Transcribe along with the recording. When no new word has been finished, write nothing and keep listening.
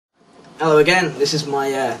Hello again, this is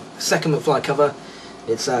my second McFly cover.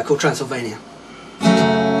 It's called Transylvania.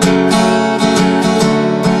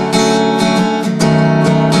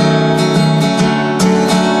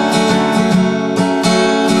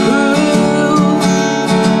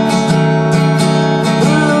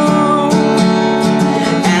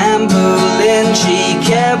 She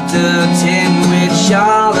kept a tin with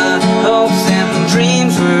all her hopes and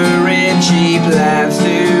dreams were in cheap lives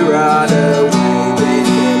to rot away with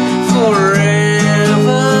it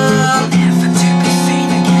forever, never to be seen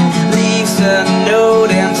again. Leaves a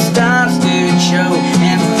note and starts to choke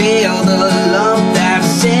and feel the lump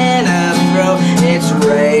that's in her throat. It's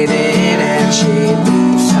raining and she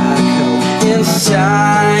moves her coat in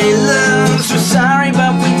silence. We're sorry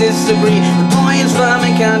but we disagree. The boy is firm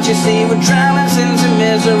and can't you see we're drowning sins and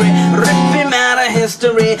misery. Rip him out of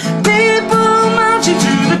history. People marching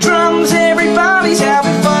to the drums, everybody's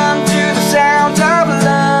having fun to the sound of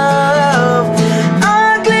love.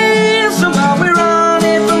 Ugly is the one we're on.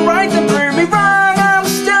 If I'm right then prove me wrong. I'm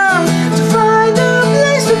stunned to find a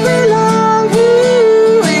place to belong.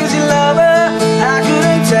 Who is your lover? I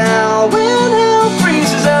couldn't tell when hell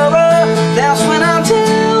freezes over. That's when I'll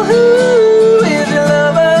tell who is your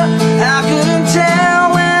lover. I couldn't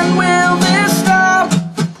tell when will this stop.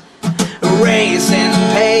 Racing,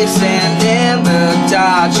 pacing in the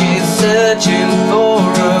dark, she's searching for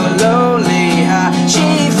a lonely heart.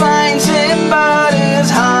 She finds him but his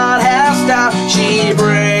heart has stopped. She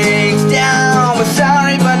breaks down. We're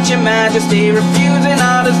sorry but your majesty, refusing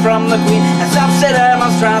orders from the queen has upset her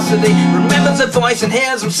monstrosity. Remembers the voice and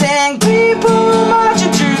hears him sing. People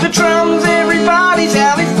marching to the drums, everybody's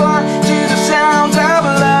having fun to the sounds of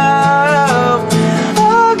love.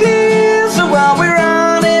 Ugly is the one we're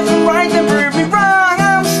on. If I'm right then prove me wrong.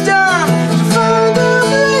 I'm stunned to find a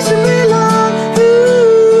place to belong. Who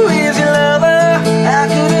is your lover? I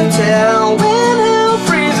couldn't tell when hell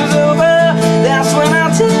freezes over. That's when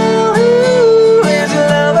I'll tell who is your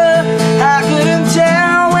lover. I couldn't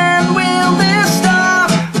tell when will this stop.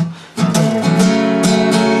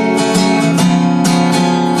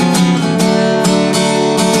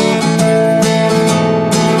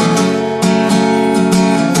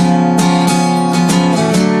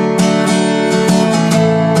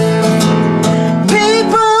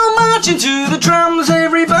 To the drums,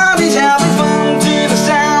 everybody's having fun to the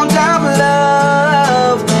sound of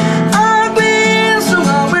love. Ugly is the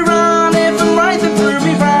one we're on. If I'm right then prove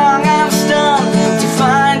me wrong. I'm stunned to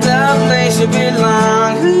find a place to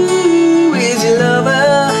belong. Who is your lover?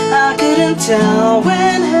 I couldn't tell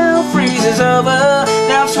when hell freezes over.